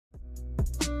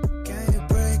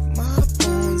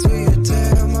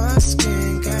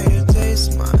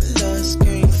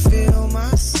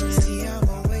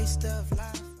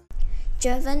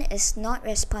JoV is not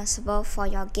responsible for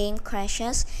your game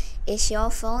crashes. It's your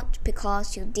fault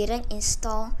because you didn't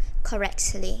install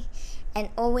correctly. And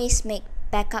always make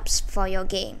backups for your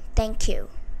game. Thank you.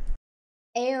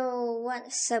 Ayo,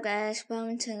 what's up guys,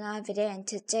 welcome to another video, and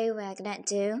today we're gonna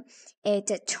do a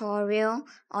tutorial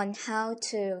on how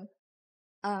to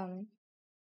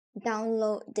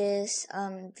download this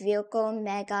vehicle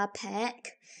mega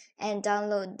pack and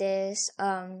download this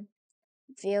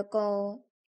vehicle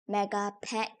mega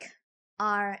pack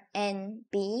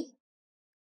RNB.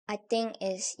 I think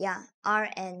it's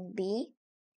RNB.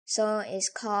 So it's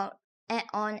called add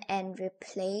on and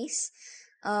replace.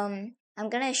 I'm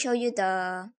gonna show you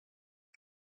the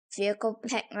vehicle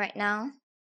pack right now.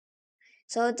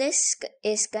 So this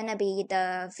is gonna be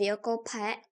the vehicle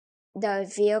pack.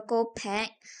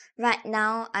 Right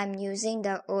now I'm using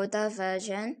the older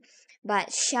version,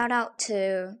 but shout out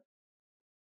to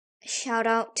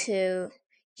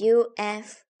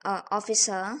UF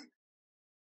officer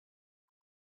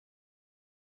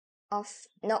of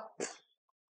nope.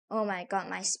 Oh my god,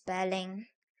 my spelling.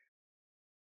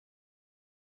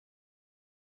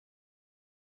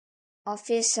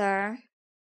 Officer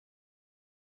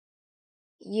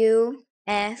UFO1.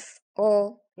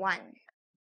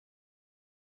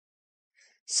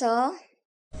 So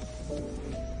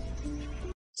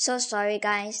sorry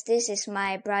guys, this is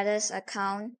my brother's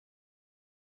account.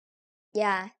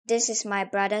 Yeah, this is my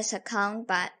brother's account,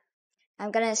 but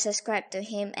I'm gonna subscribe to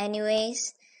him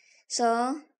anyways.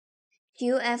 So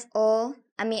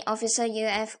Officer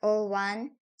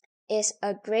UFO1 is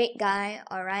a great guy,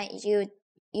 alright?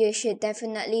 You should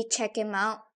definitely check him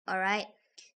out, alright?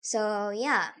 So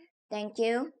yeah, thank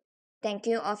you. Thank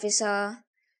you, Officer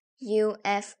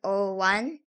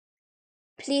UFO1.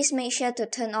 Please make sure to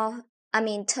turn on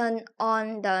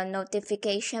the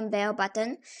notification bell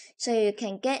button so you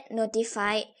can get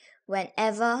notified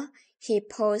whenever he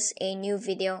posts a new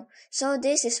video. So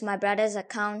this is my brother's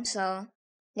account, so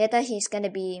later he's gonna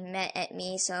be mad at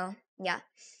me, so yeah.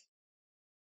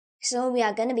 So we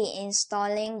are gonna be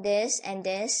installing this and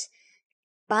this.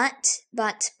 But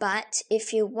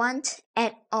if you want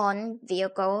add-on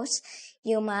vehicles,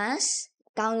 you must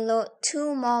download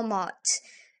two more mods,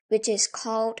 which is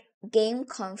called game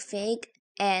config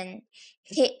and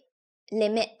hit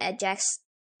limit adjust.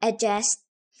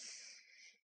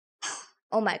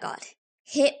 Oh my god,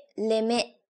 hit limit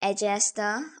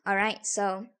adjuster. Alright,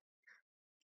 so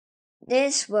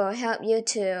this will help you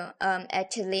to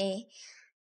actually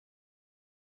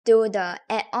do the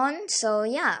add-on. So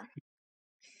yeah,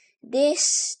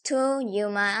 these two you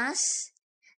must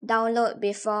download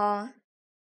before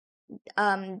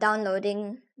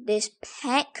downloading this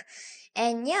pack.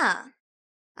 And yeah,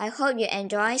 I hope you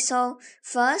enjoy. So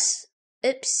first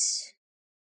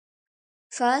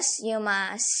you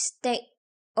must take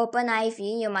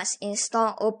OpenIV. You must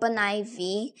install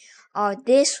OpenIV or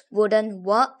this wouldn't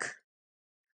work.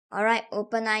 Alright,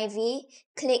 OpenIV,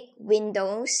 click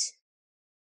Windows.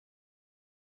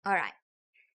 Alright,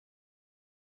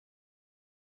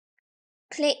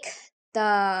 click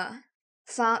the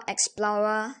File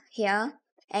Explorer here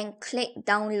and click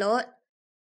download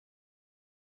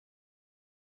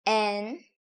and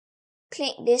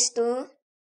click this two,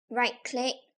 right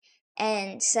click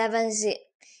and 7-zip.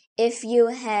 If you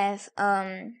have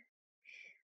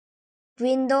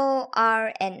window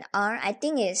R and R, I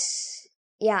think it's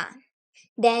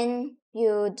then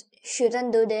you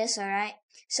shouldn't do this, alright?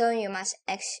 So you must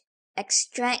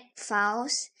extract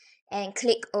files and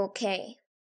click OK.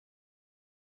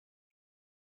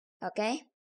 Okay?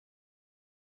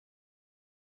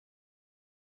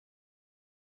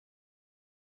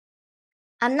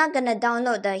 I'm not gonna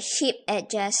download the hip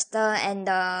adjuster and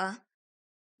the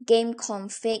game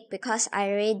config because I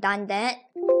already done that.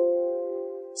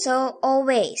 So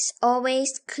always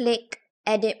click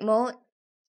edit mode.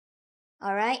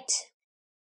 Alright?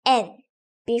 And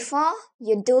before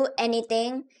you do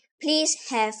anything, please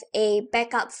have a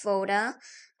backup folder.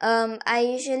 I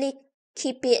usually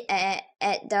keep it at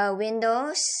the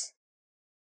Windows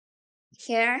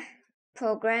here,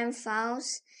 program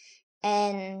files,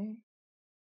 and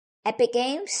Epic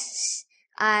Games.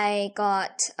 I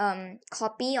got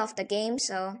copy of the game,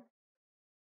 so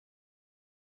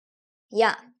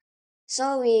yeah.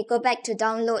 So we go back to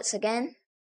downloads again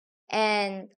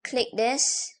and click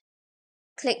this.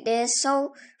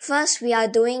 So first we are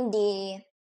doing the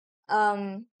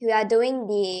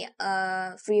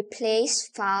replace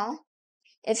file.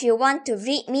 If you want to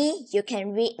read me, you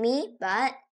can read me,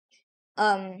 but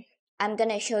I'm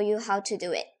gonna show you how to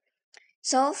do it.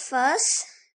 So first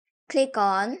click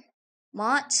on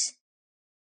mods,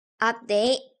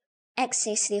 update,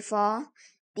 x64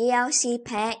 DLC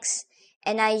packs,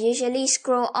 and I usually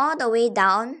scroll all the way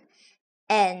down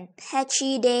and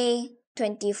patchy day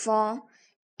 24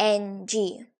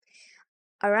 NG.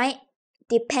 Alright,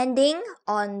 depending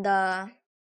on the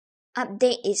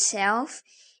update itself,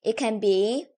 it can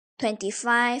be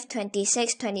 25,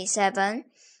 26, 27.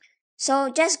 So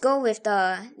just go with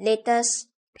the latest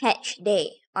patch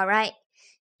day, alright?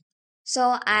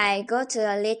 So I go to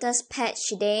the latest patch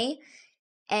day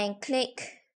and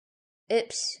click,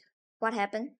 oops, what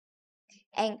happened?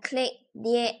 And click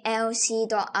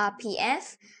DLC.rpf.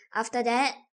 After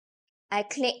that, I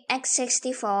click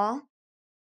x64.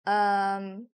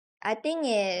 I think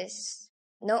is,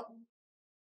 nope.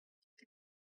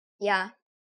 Yeah.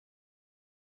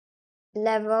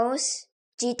 Levels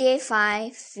GTA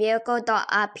 5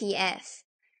 vehicle.rpf.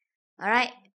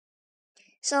 Alright.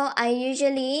 So I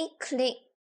usually click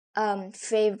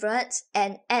favorites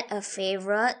and add a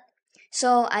favorite.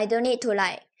 So I don't need to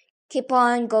like keep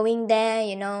on going there,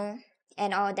 you know,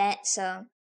 and all that. So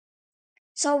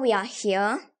we are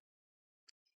here.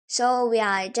 So we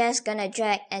are just gonna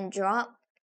drag and drop,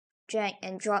 drag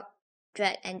and drop,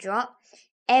 drag and drop.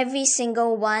 Every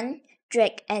single one,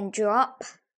 drag and drop.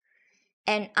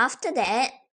 And after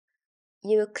that,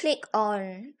 you click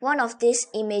on one of these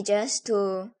images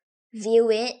to view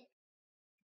it.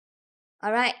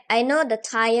 Alright, I know the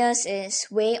tires is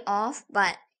way off,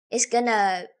 but it's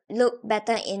gonna look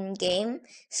better in game.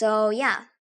 So yeah.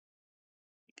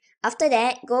 After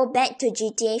that, go back to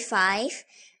GTA 5.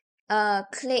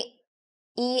 Click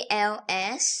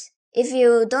ELS. If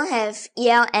you don't have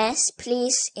ELS,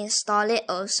 please install it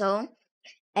also.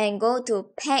 And go to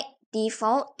pack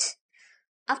default.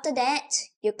 After that,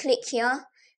 you click here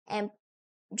and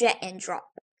drag and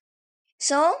drop.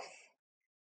 So,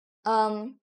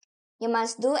 you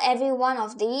must do every one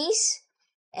of these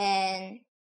and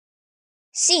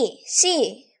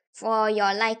see for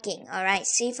your liking. Alright,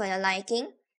 see for your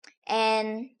liking.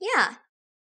 And yeah.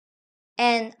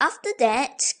 And after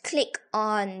that, click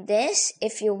on this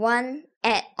if you want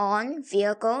add on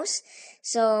vehicles.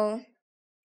 So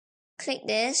click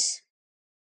this.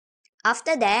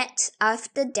 After that,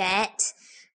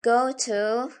 go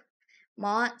to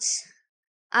mods,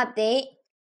 update,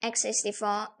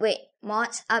 x64,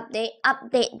 mods,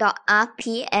 update.rpf.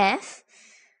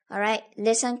 Alright,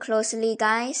 listen closely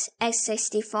guys.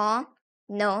 x64,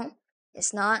 no,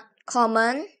 it's not.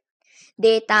 Common,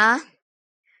 data,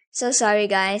 so sorry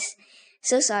guys,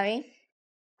 so sorry.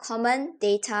 Common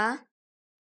data.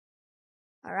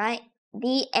 Alright,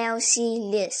 DLC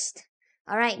list.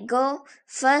 Alright,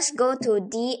 first go to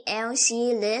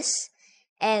DLC list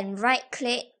and right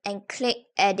click and click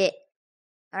edit.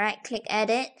 Alright, click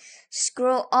edit.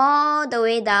 Scroll all the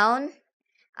way down.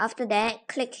 After that,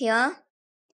 click here.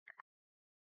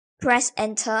 Press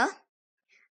enter.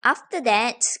 After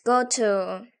that, go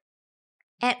to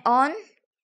add on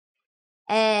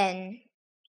and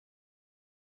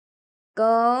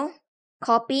go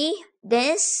copy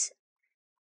this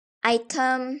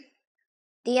item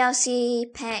DLC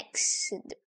packs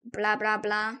blah blah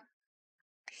blah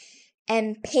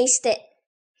and paste it.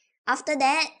 After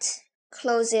that,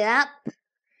 close it up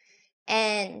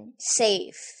and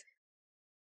save.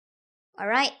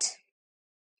 Alright.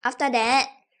 After that,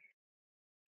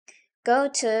 go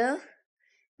to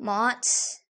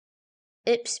mods,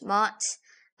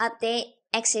 update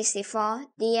x64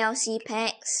 DLC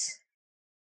packs.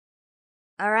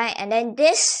 Alright, and then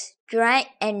this drag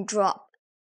and drop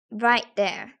right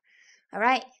there.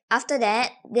 Alright, after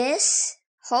that, this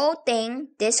whole thing,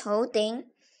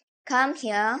 come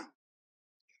here,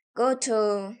 go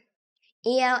to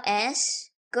ELS,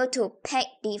 go to pack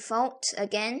default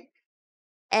again,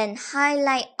 and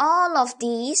highlight all of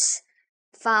these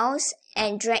files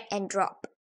and drag and drop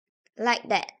like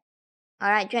that.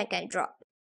 Alright, drag and drop.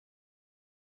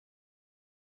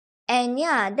 And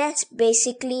yeah, that's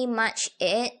basically much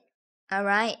it.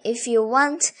 Alright, if you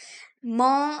want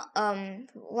more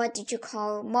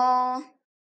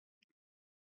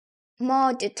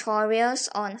more tutorials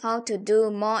on how to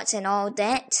do mods and all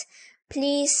that,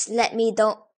 please let me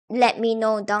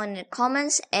know down in the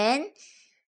comments, and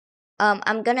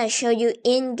I'm gonna show you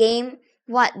in game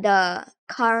what the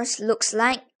cars looks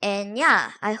like. And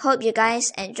yeah, I hope you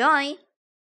guys enjoy.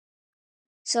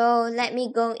 So let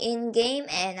me go in game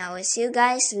and I will see you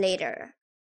guys later.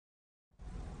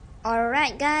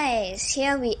 Alright guys,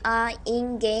 here we are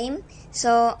in game.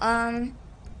 So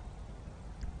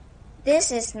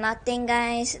this is nothing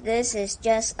guys, this is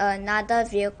just another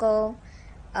vehicle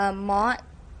mod.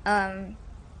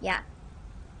 Yeah.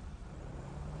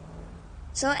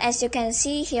 So as you can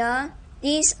see here,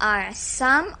 these are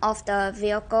some of the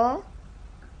vehicle.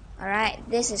 Alright,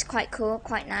 this is quite cool,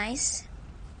 quite nice.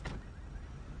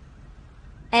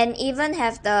 And even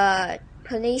have the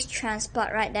police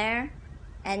transport right there.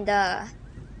 And the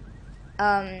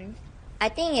I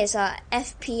think it's a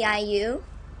FPIU.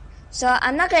 So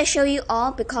I'm not gonna show you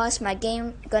all because my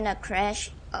game gonna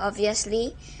crash,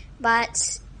 obviously.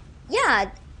 But yeah,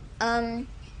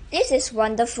 this is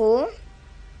wonderful.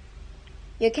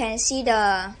 You can see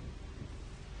the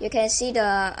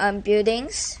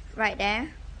buildings right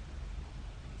there.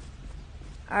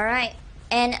 Alright,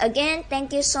 and again,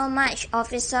 thank you so much,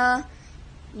 Officer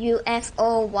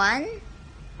UFO1.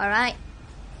 Alright,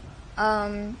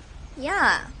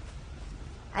 yeah,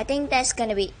 I think that's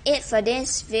gonna be it for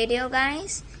this video,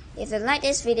 guys. If you like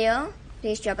this video,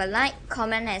 please drop a like,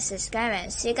 comment, and subscribe,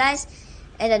 and see you guys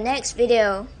in the next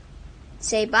video.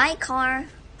 Say bye, car.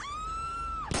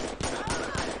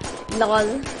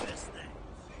 LOL.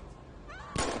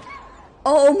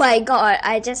 Oh my god,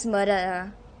 I just murdered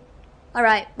her.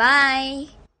 Alright, bye.